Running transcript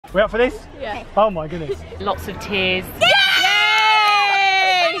We up for this? Yeah. Oh my goodness. Lots of tears. Yay!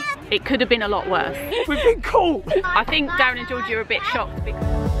 It could have been a lot worse. We've been caught. I think Darren and Georgie are a bit shocked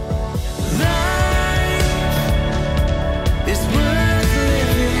because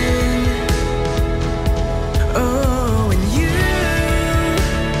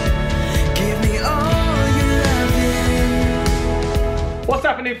What's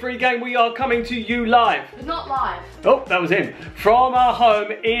happening, FreeGang? We are coming to you live. But not live. Oh, that was him. From our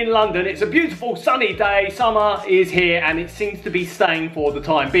home in London. It's a beautiful sunny day. Summer is here and it seems to be staying for the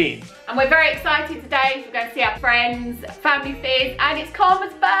time being. and we're very excited today. We're going to see our friends, Family Fizz, and it's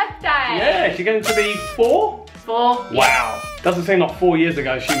Karma's birthday. Yeah, she's going to be 4? 4. Wow. Doesn't seem like 4 years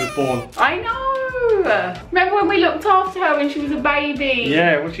ago she was born. I know. Remember when we looked after her when she was a baby?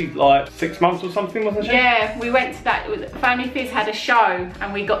 Yeah, was she like 6 months or something, wasn't she? Yeah, we went to that. Family Fizz had a show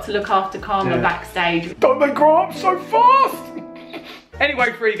and we got to look after Karma backstage. Don't they grow up so fast?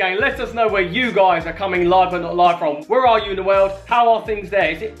 Anyway, FreeGang, let us know where you guys are coming live but not live from. Where are you in the world? How are things there?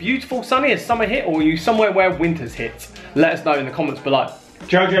 Is it beautiful, sunny, has summer hit, or are you somewhere where winter's hit? Let us know in the comments below.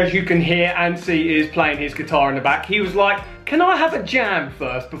 JoJo, as you can hear and see, is playing his guitar in the back. He was like, can I have a jam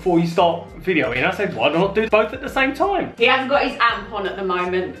first before you start videoing? I said, why not do both at the same time? He hasn't got his amp on at the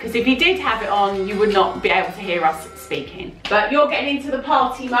moment, because if he did have it on, you would not be able to hear us speaking. But you're getting into the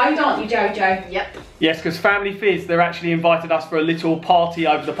party mode, aren't you, JoJo? Yep. Yes, because Family Fizz, they're actually invited us for a little party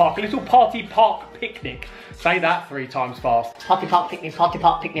over the park, a little party park picnic. Say that 3 times fast. Party park picnic, party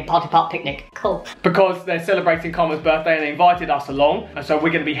park picnic, party park picnic. Cool. Because they're celebrating Karma's birthday and they invited us along, and so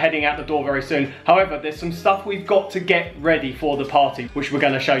we're going to be heading out the door very soon. However, there's some stuff we've got to get ready for the party, which we're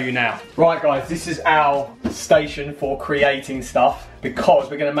going to show you now. Right guys, this is our station for creating stuff,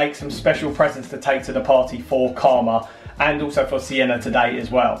 because we're going to make some special presents to take to the party for Karma and also for Sienna today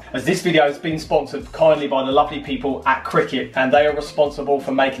as well. As this video has been sponsored kindly by the lovely people at Cricut, and they are responsible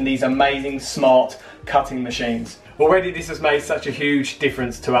for making these amazing smart cutting machines. Already this has made such a huge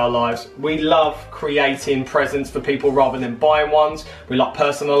difference to our lives. We love creating presents for people rather than buying ones. We like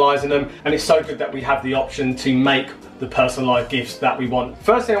personalising them, and it's so good that we have the option to make the personalised gifts that we want.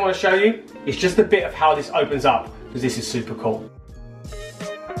 First thing I want to show you is just a bit of how this opens up, because this is super cool.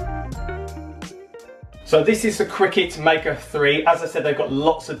 So this is the Cricut Maker 3. As I said, they've got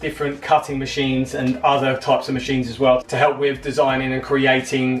lots of different cutting machines and other types of machines as well to help with designing and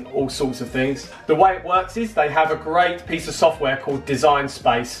creating all sorts of things. The way it works is they have a great piece of software called Design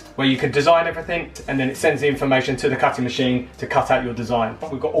Space, where you can design everything and then it sends the information to the cutting machine to cut out your design.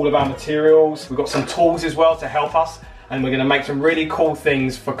 We've got all of our materials, we've got some tools as well to help us, and we're going to make some really cool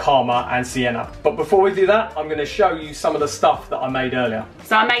things for Karma and Sienna. But before we do that, I'm going to show you some of the stuff that I made earlier.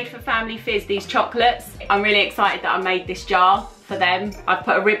 So I made for Family Fizz these chocolates. I'm really excited that I made this jar for them. I've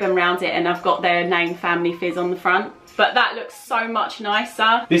put a ribbon around it and I've got their name Family Fizz on the front. But that looks so much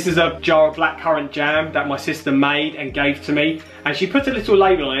nicer. This is a jar of blackcurrant jam that my sister made and gave to me, and she put a little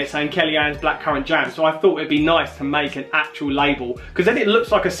label on it saying Kellyanne's blackcurrant jam, so I thought it'd be nice to make an actual label, because then it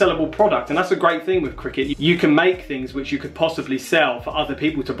looks like a sellable product, and that's a great thing with Cricut. You can make things which you could possibly sell for other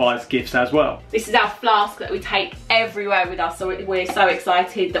people to buy as gifts as well. This is our flask that we take everywhere with us, so we're so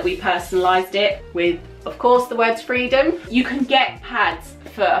excited that we personalised it with, of course, the words freedom. You can get pads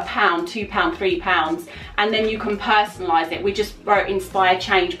for £1, £2, £3, and then you can personalise it. We just wrote inspire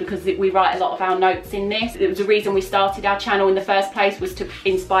change because we write a lot of our notes in this. It was the reason we started our channel in the first place, was to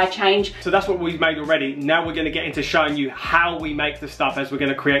inspire change. So that's what we've made already. Now we're going to get into showing you how we make the stuff, as we're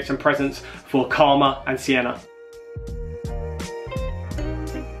going to create some presents for Karma and Sienna.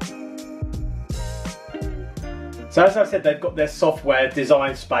 So as I said, they've got their software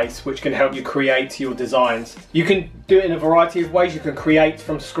Design Space, which can help you create your designs. You can do it in a variety of ways. You can create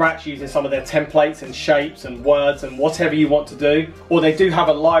from scratch using some of their templates and shapes and words and whatever you want to do. Or they do have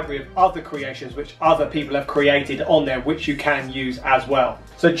a library of other creations which other people have created on there, which you can use as well.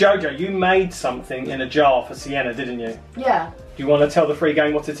 So JoJo, you made something in a jar for Sienna, didn't you? Yeah. Do you want to tell the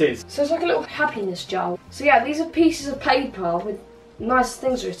FreeGang what it is? So it's like a little happiness jar. So yeah, these are pieces of paper with nice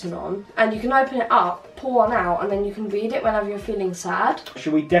things written on, and you can open it up, pull one out, and then you can read it whenever you're feeling sad.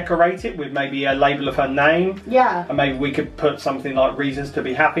 Should we decorate it with maybe a label of her name? Yeah. And maybe we could put something like reasons to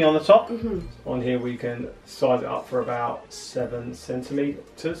be happy on the top. Mm-hmm. On here we can size it up for about 7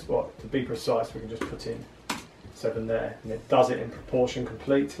 centimetres. Well, to be precise, we can just put in 7 there, and it does it in proportion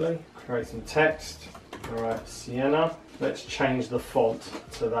completely. Create some text. Alright, Sienna. Let's change the font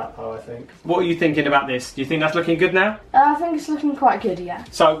to that though, I think. What are you thinking about this? Do you think that's looking good now? I think it's looking quite good, yeah.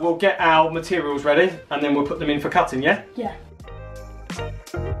 So we'll get our materials ready and then we'll put them in for cutting, yeah? Yeah.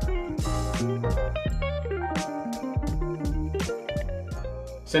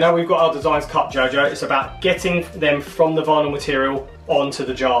 So now we've got our designs cut, JoJo, it's about getting them from the vinyl material onto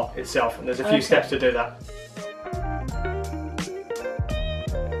the jar itself. And there's a few steps to do that.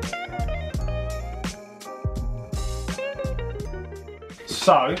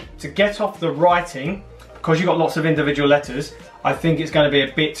 So, to get off the writing, because you've got lots of individual letters, I think it's going to be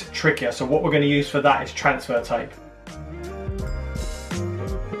a bit trickier. So what we're going to use for that is transfer tape.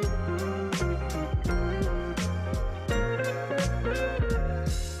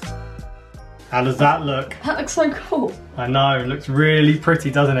 How does that look? That looks so cool. I know, it looks really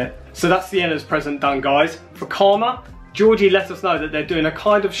pretty, doesn't it? So that's Sienna's present done, guys. For Karma, Georgie let us know that they're doing a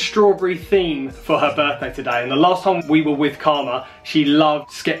kind of strawberry theme for her birthday today. And the last time we were with Karma, she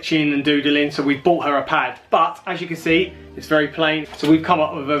loved sketching and doodling, so we bought her a pad. But as you can see, it's very plain. So we've come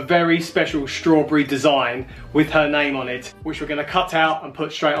up with a very special strawberry design with her name on it, which we're going to cut out and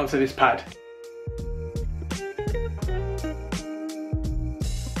put straight onto this pad.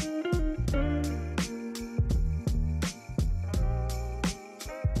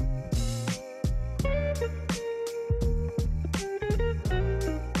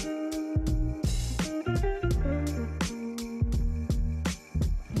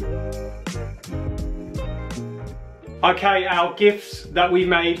 Okay, our gifts that we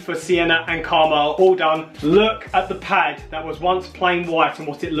made for Sienna and Karma are all done. Look at the pad that was once plain white and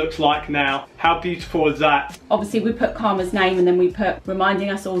what it looks like now. How beautiful is that? Obviously we put Karma's name and then we put reminding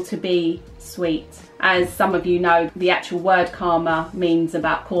us all to be sweet. As some of you know, the actual word karma means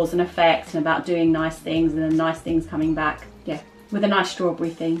about cause and effect and about doing nice things and then nice things coming back. Yeah, with a nice strawberry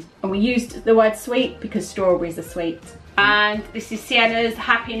theme. And we used the word sweet because strawberries are sweet. And this is Sienna's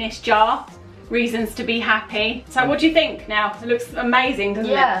happiness jar. Reasons to be happy. So what do you think now? It looks amazing,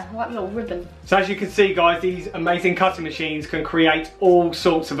 doesn't it? Yeah, like a little ribbon. So as you can see, guys, these amazing cutting machines can create all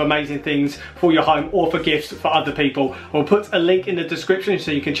sorts of amazing things for your home or for gifts for other people. We'll put a link in the description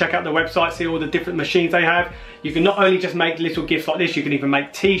so you can check out the website, see all the different machines they have. You can not only just make little gifts like this, you can even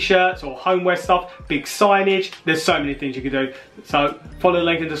make t-shirts or homeware stuff, big signage. There's so many things you can do. So follow the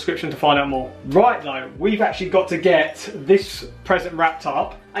link in the description to find out more. Right though, we've actually got to get this present wrapped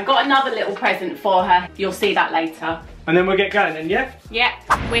up. I got another little present for her. You'll see that later. And then we'll get going then, yeah? Yeah,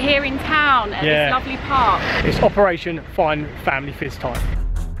 we're here in town at this lovely park. It's Operation Find Family Fizz time.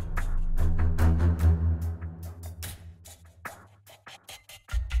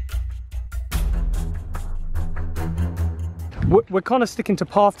 We're kind of sticking to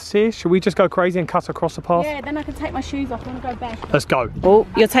paths here. Should we just go crazy and cut across the path? Yeah, then I can take my shoes off. I want to go back. Let's go. Oh,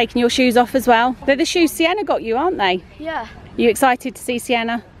 you're taking your shoes off as well. They're the shoes Sienna got you, aren't they? Yeah. You excited to see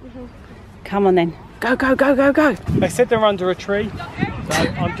Sienna? Come on then. Go, go, go, go, go. They said they're under a tree, so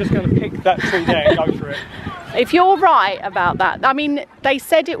I'm just going to pick that tree there and go for it. If you're right about that, I mean, they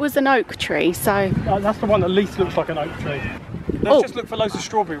said it was an oak tree, so... That's the one that least looks like an oak tree. Let's just look for loads of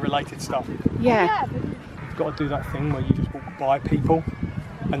strawberry related stuff. Yeah. You've got to do that thing where you just walk by people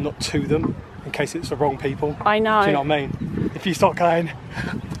and not to them in case it's the wrong people. I know. Do you know what I mean? If you start going,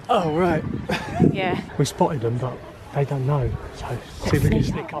 oh right. Yeah. We spotted them, but they don't know. So see if we can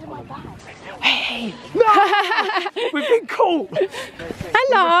sneak up on them. Hey. No! We've been caught! Hello!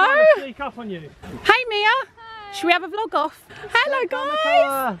 We're trying to sneak up on you. Hey Mia! Hi. Should we have a vlog off? Hello guys!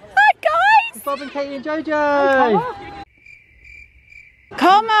 Karma. Hi guys! It's Bob and Katie and JoJo!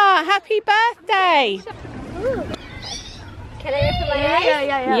 Karma, happy birthday! Can I open my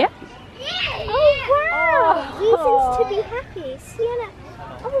eyes? Yeah. Oh wow! Reasons to be happy. Sienna.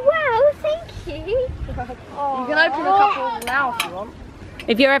 Oh wow, thank you. You can open a couple now if you want.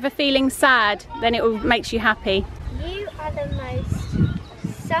 If you're ever feeling sad, then it makes you happy. You are the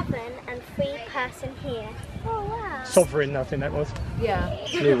most sovereign and free person here. Oh wow. Sovereign, I think that was. Yeah.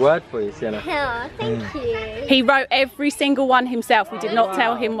 New word for you, Sienna. Oh, thank you. He wrote every single one himself. We did not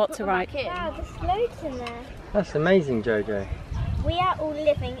tell him what to write. Wow, there's loads in there. That's amazing, JoJo. We are all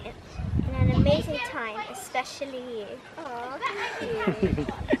living in an amazing time, especially you. Oh, thank you.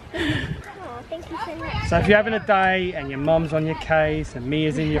 Oh, thank you so much. So if you're having a day and your mum's on your case and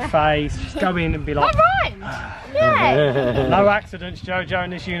Mia's in your face, just go in and be like, Yeah. no accidents, JoJo,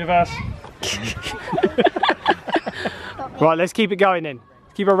 in this universe. Right, let's keep it going then.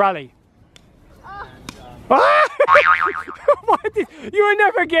 Let's keep a rally. You were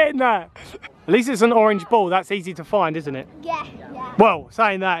never getting that. At least it's an orange ball. That's easy to find, isn't it? Yeah. Well,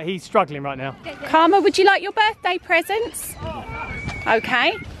 saying that, he's struggling right now. Karma, would you like your birthday presents?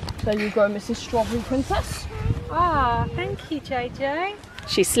 Okay. There you go, Mrs. Strawberry Princess. Ah, thank you, JoJo.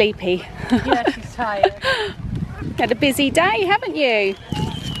 She's sleepy. Yeah, she's tired. Had a busy day, haven't you?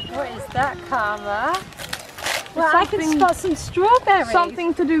 What is that, Karma? Well, I can spot some strawberries.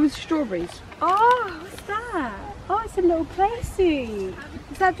 Something to do with strawberries. Oh, what's that? Oh, it's a little playsuit.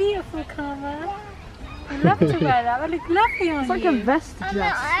 Is that beautiful, Karma? I'd love to wear that. That look lovely on you. It's like a vest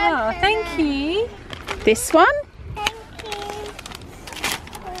dress. Oh, thank you. This one?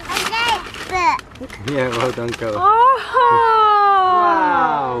 Yeah, well done, girl. Oh!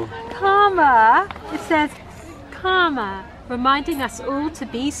 Wow. Karma. It says, Karma, reminding us all to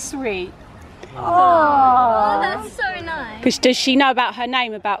be sweet. Oh, that's so nice. Because does she know about her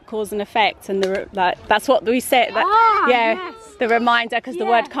name, about cause and effect, and the that's what we said. That, Yes. the reminder, because the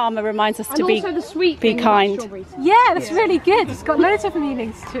word karma reminds us to be the sweet be kind. Yeah, that's really good. It's got loads of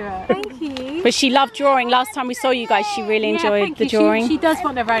meanings to it. Thank you. But she loved drawing. Last time we saw you guys, she really enjoyed the drawing. She does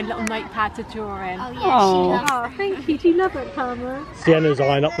want her own little notepad to draw in. Oh, yeah, Oh. she loves Oh, thank you. Do you love it, Karma? Sienna's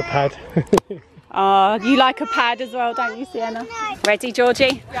eyeing up the pad. Oh, you like a pad as well, don't you, Sienna? Ready,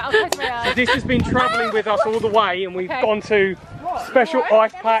 Georgie? Yeah, I'll close my eyes. This has been travelling with us all the way, and we've gone to special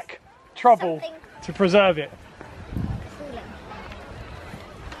ice pack trouble to preserve it.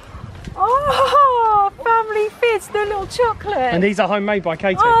 Oh, Family Fizz, the little chocolate. And these are homemade by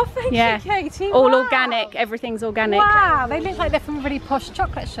Katie. Oh, thank Yeah. you, Katie. All Wow. organic. Everything's organic. Wow, they look like they're from a really posh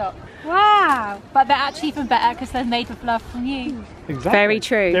chocolate shop. Wow, but they're actually even better because they're made with love from you. Exactly. Very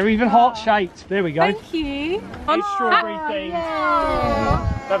true. They're even heart-shaped. There we go. Thank you. It's strawberry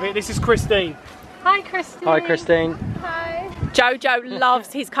themed. Love it. This is Christine. Hi, Christine. Hi, Christine. JoJo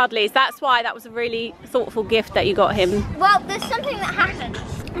loves his cuddlies. That's why that was a really thoughtful gift that you got him. Well, there's something that happened,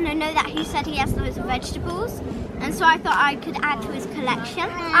 and I know that he said he has loads of vegetables, and so I thought I could add to his collection.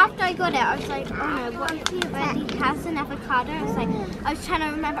 After I got it, I was like, oh no, what if he already has an avocado? I was trying to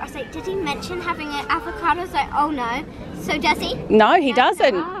remember, I was like, did he mention having an avocado? I was like, oh no. So does he? No, he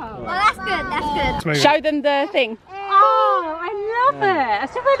doesn't. Well, that's good, that's good. Show them the thing. Oh, I love it.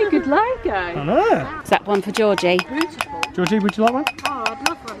 It's a really good logo. I know. Is that one for Georgie? Georgie, would you like one? Oh, I'd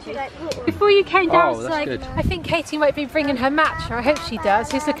love one. Before you came down, I was that's like, good. I think Katie might be bringing her match, or I hope she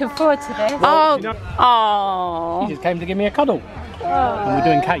does. Who's looking forward to this? Oh, you know- oh, She just came to give me a cuddle. And we're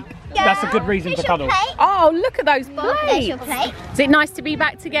doing cake. That's a good reason for cuddle. oh! Look at those There's your plates. plate. Is it nice to be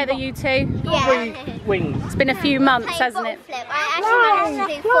back together, you two? Yeah. Wings. It's been a few months, Play hasn't bottle it? flip. I actually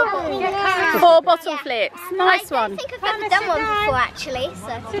managed to do 4 bottle flips. 4 bottle flips. Nice I one. don't think I've ever done one before actually,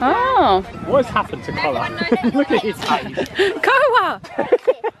 so. Oh, What has happened to colour? Look at his face. Koa!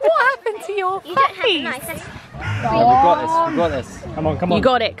 What happened to your You don't have a face? knife. Yeah, we've got this. We've got this. Come on, come on. You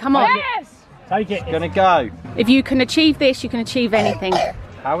got it. Come on. Take it. Gonna go. If you can achieve this, you can achieve anything.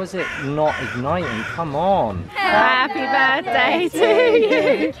 How is it not igniting? Come on. Happy birthday to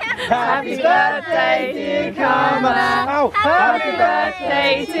you. Happy birthday, dear Karma. Ow. Happy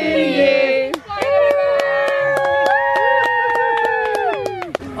birthday to you.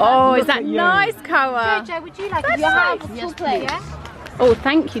 Oh, is that nice, Koa? JoJo, would you like That's a nice. Yes, please. Oh,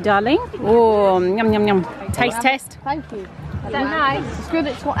 thank you, darling. Oh, yum, yum, yum. Taste test. Thank you. Is that nice? It's good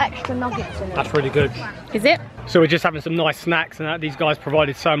it's got extra nuggets in it. That's really good. Is it? So we're just having some nice snacks, and these guys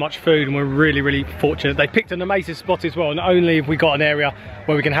provided so much food, and we're really, really fortunate. They picked an amazing spot as well. Not only have we got an area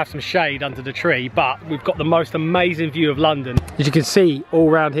where we can have some shade under the tree, but we've got the most amazing view of London. As you can see all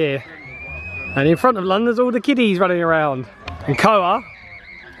around here. And in front of London, there's all the kiddies running around. And Koa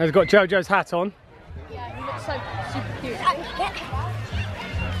has got JoJo's hat on. Yeah, he looks so super cute.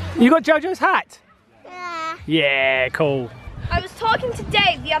 You got JoJo's hat? Yeah. Yeah, cool. I was talking to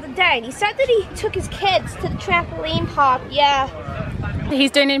Dave the other day, and he said that he took his kids to the trampoline park. Yeah.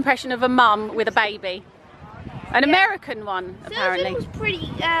 He's doing an impression of a mum with a baby. An American one, Susan apparently. was pretty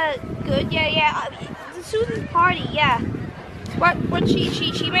good. Yeah. Susan's party. Yeah. What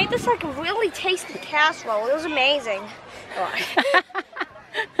she made this like a really tasty casserole. It was amazing.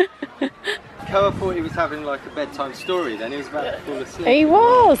 Koa thought he was having like a bedtime story, then he was about to fall asleep. He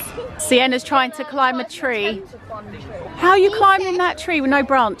was. Sienna's trying to climb a tree. How are you climbing that tree with no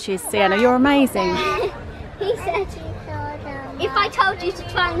branches, Sienna? You're amazing. He said, if I told you to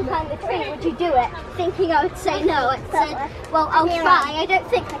try and climb the tree, would you do it? Thinking I would say no. I said, well, I'll try. I don't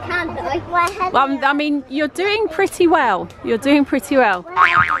think I can though. Well, I mean, you're doing pretty well. You're doing pretty well.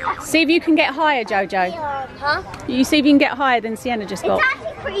 See if you can get higher, JoJo. Huh? You see if you can get higher than Sienna just got. It's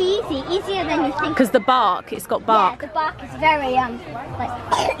actually pretty easy, easier than you think. Because the bark, it's got bark. Yeah, the bark is very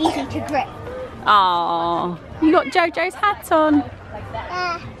like easy to grip. Oh, you got JoJo's hat on.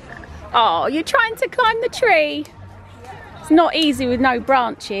 Oh, you're trying to climb the tree. It's not easy with no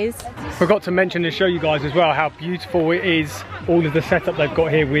branches. Forgot to mention and show you guys as well how beautiful it is. All of the setup they've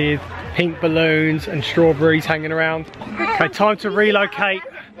got here with pink balloons and strawberries hanging around. Okay, time to relocate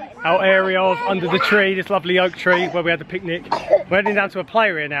our area of under the tree, this lovely oak tree where we had the picnic. We're heading down to a play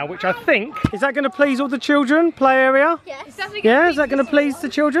area now, which I think, is that going to please all the children? Play area? Yes. Yeah, is that going to please the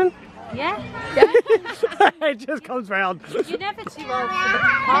children? Yeah? It just comes round. You're never too old for the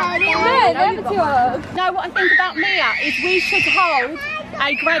party. No, never too old. No, what I think about Mia is we should hold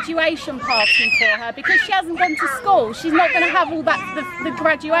a graduation party for her because she hasn't gone to school. She's not going to have all that the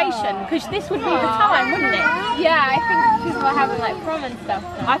graduation because this would be the time, wouldn't it? Yeah, I think because we're having like prom and stuff.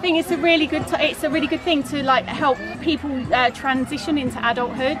 I think it's a really good thing to like help people transition into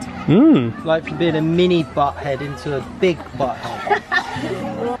adulthood. Like from being a mini butthead into a big butthead.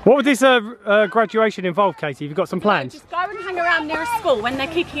 What would this graduation involve, Katie? Have you got some plans? Just go and hang around near a school when they're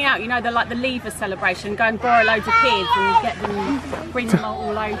kicking out, you know, they're like the leaver celebration, go and borrow loads of kids and get them, bring them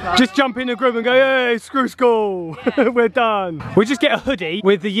all over. Just jump in the group and go, hey, screw school, yeah. We're done. We just get a hoodie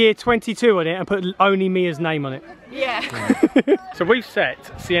with the year 22 on it and put only Mia's name on it. Yeah. So we've set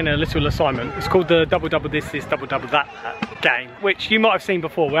Sienna a little assignment. It's called the double this, double that game, which you might have seen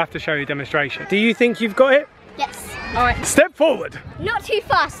before. We'll have to show you a demonstration. Do you think you've got it? Yes. All right. Step forward. Not too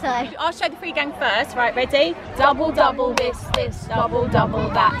fast though. I'll show the FreeGang first. Right, ready? Double this, double that, double this,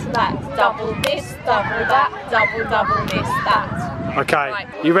 double that, double this, that. Okay. Right.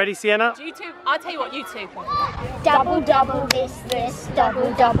 You ready, Sienna? You two. I'll tell you what. You two. Double this,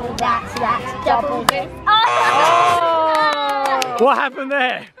 double that, double this. Oh! What happened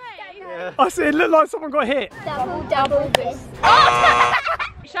there? Yeah. I see. It looked like someone got hit. Double this. Oh!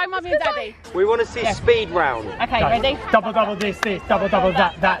 Show Mummy and Daddy. We want to see speed round. Okay, ready? Double this, double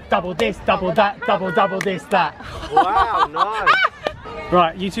that, double this, double that, double this, that. Wow, nice.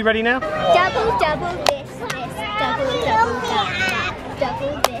 Right, you two ready now? Double this, double that,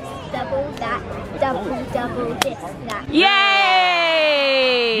 double this, double that, double this, that.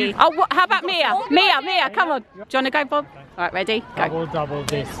 Yay! Oh, how about Mia? Mia, come on. Do you want to go, Bob? All right, ready? Go. Double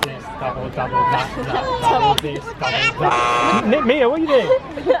this, double that, double this, double that. Mia, what are you doing?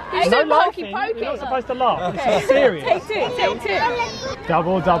 No laughing. You're not supposed to laugh. Okay. It's serious. Take two.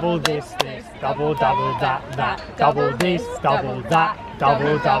 Double this, double that, double this, double that,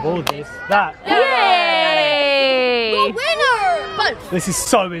 double this, that. Yay! We're winners! This is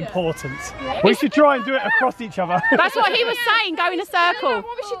so important. We should try and do it across each other. That's what he was saying, go in a circle.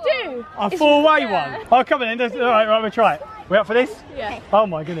 What we should do? A four-way one. Oh, come on then. All right, we'll try it. We up for this? Yeah. Oh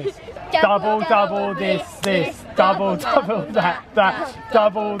my goodness. Double this, double that,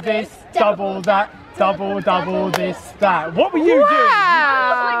 double this, double that, double this, that. What were you doing? Oh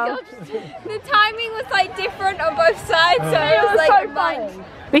my gosh. The timing was like different on both sides, so it was like so funny.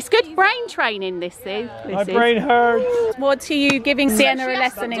 It's good brain training, this is. My brain hurts. What are you giving Sienna a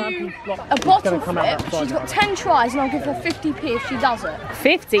lesson in? A bottle flip. She's got 10 tries and I'll give her 50p if she does it.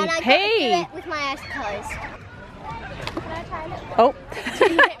 50p? And I gotta do it with my eyes closed. Oh.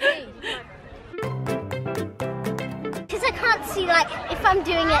 Because I can't see like if I'm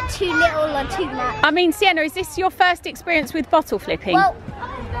doing it too little or too much. I mean, Sienna, is this your first experience with bottle flipping? Well,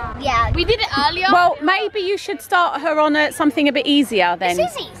 yeah. We did it earlier. Well, maybe you should start her on something a bit easier then.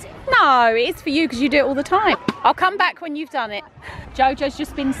 This is easy. No, it is for you because you do it all the time. I'll come back when you've done it. JoJo's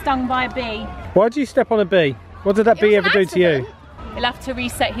just been stung by a bee. Why did you step on a bee? What did that bee ever do to you? He'll have to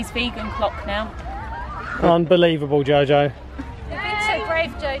reset his vegan clock now. Unbelievable, JoJo. You've been so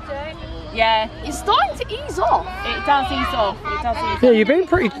brave, JoJo. Yeah. It's starting to ease off. It does ease off. It does ease off. Yeah, you've been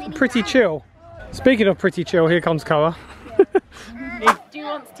pretty chill. Speaking of pretty chill, here comes Koa. Do you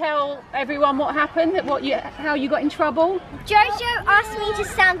want to tell everyone what happened? How you got in trouble? JoJo asked me to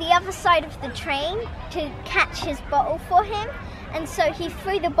stand the other side of the train to catch his bottle for him, and so he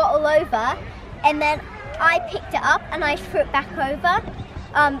threw the bottle over, and then I picked it up and I threw it back over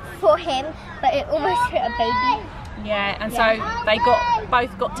for him, but it almost hit a baby. Yeah, and so they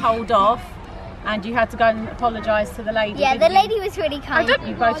both got told off, and you had to go and apologise to the lady. Yeah, the lady was really kind.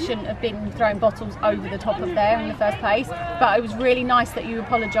 You both shouldn't have been throwing bottles over the top of there in the first place, but it was really nice that you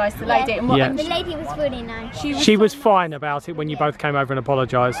apologised to the lady. And the lady was really nice. She was fine about it when you both came over and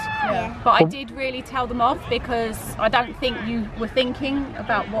apologised. Yeah. But I did really tell them off because I don't think you were thinking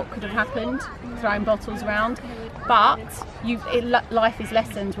about what could have happened throwing bottles around. But life is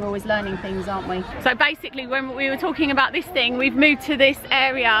lessons, we're always learning things, aren't we? So basically when we were talking about this thing, we've moved to this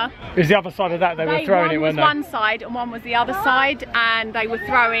area. It was the other side of that, they were throwing it, weren't they? One was one side and one was the other side, and they were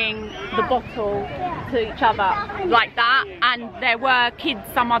throwing the bottle to each other like that, and there were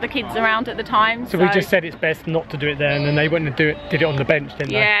some other kids around at the time. So we just said it's best not to do it there, and then they went and did it on the bench, didn't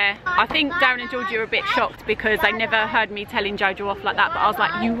they? Yeah, I think Darren and Georgie were a bit shocked because they never heard me telling JoJo off like that, but I was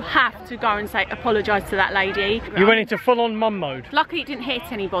like, you have to go and apologise to that lady. You went into full-on mum mode. Luckily it didn't hit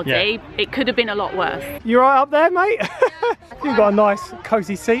anybody. Yeah. It could have been a lot worse. You right up there, mate? You've got a nice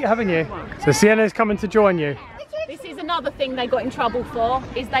cosy seat, haven't you? So Sienna's coming to join you. This is another thing they got in trouble for,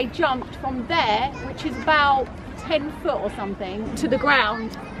 is they jumped from there, which is about 10 foot or something, to the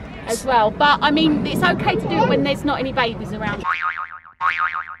ground. as well. But I mean, it's okay to do it when there's not any babies around.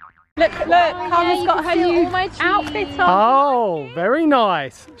 Look, Karma's got her new outfit on. Oh, very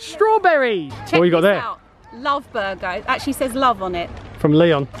nice. Strawberry. Check What you got this there? out. Love burger. It actually says love on it. From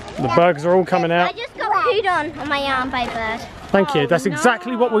Leon. The burgers are all coming out. I just got pooed on my arm by a bird. Thank you. That's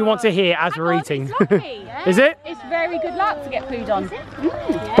exactly what we want to hear as we're eating. Is it? It's very good luck to get pooed on.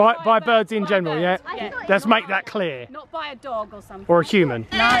 By birds in general, yeah? Let's make that clear. Not by a dog or something. Or a human.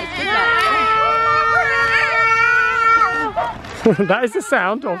 No, it's good luck. That is the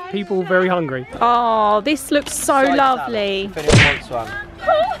sound of people very hungry. Oh, this looks so lovely.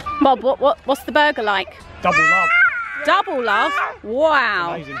 Bob, what's the burger like? Double love. Double love?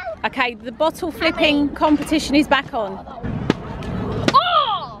 Wow. Amazing. Okay, the bottle flipping competition is back on.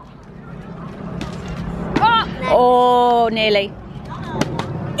 Oh! Oh, nearly.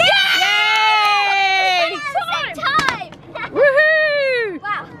 Yay! Time! Woohoo!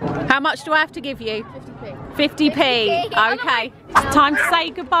 Wow. How much do I have to give you? 50p. 50p. Okay. It's time to say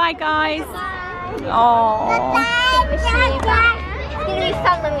goodbye, guys. Oh. It's gonna be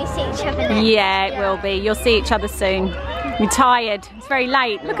fun when we see each other next. Yeah, it will be. You'll see each other soon. You're tired. It's very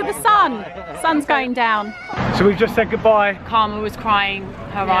late. Look at the sun. The sun's going down. So we've just said goodbye. Karma was crying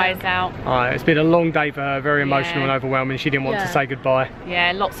her eyes out. Alright, it's been a long day for her, very emotional and overwhelming. She didn't want to say goodbye.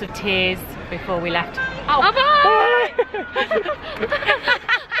 Yeah, lots of tears before we left. Oh, bye!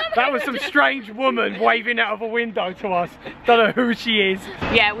 That was some strange woman waving out of a window to us. Don't know who she is.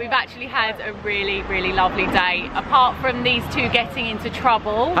 Yeah, we've actually had a really, really lovely day. Apart from these two getting into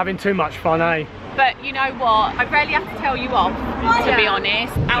trouble. Having too much fun, eh? But you know what? I rarely have to tell you off, to be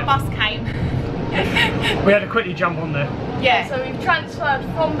honest. Our bus came. We had to quickly jump on there. Yeah. So we've transferred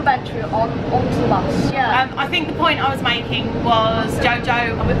from the bedroom onto the bus. I think the point I was making was,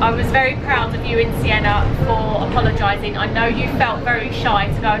 JoJo, I was very proud of you and Sienna for apologising. I know you felt very shy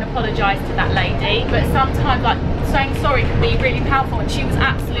to go and apologise to that lady, but sometimes like saying sorry can be really powerful, and she was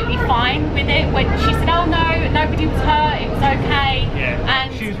absolutely fine with it when she said, oh no, nobody was hurt, it was okay. Yeah,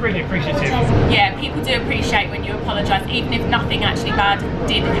 and she was really appreciative. Yeah, people do appreciate when you apologise, even if nothing actually bad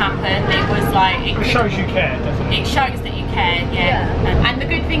did happen. It was like... It shows you care, doesn't it? It shows that you care, yeah. And the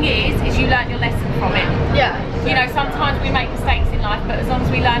good thing is you learn your lesson from it. Yeah. You know, sometimes we make mistakes in life, but as long as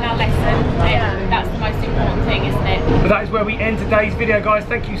we learn our lesson, then that's the most important thing, isn't it? But that is where we end today's video, guys.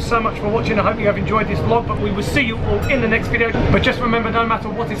 Thank you so much for watching. I hope you have enjoyed this vlog, but we will see you all in the next video. But just remember, no matter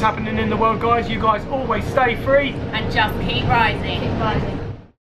what is happening in the world, guys, you guys always stay free. And just keep rising. Keep rising.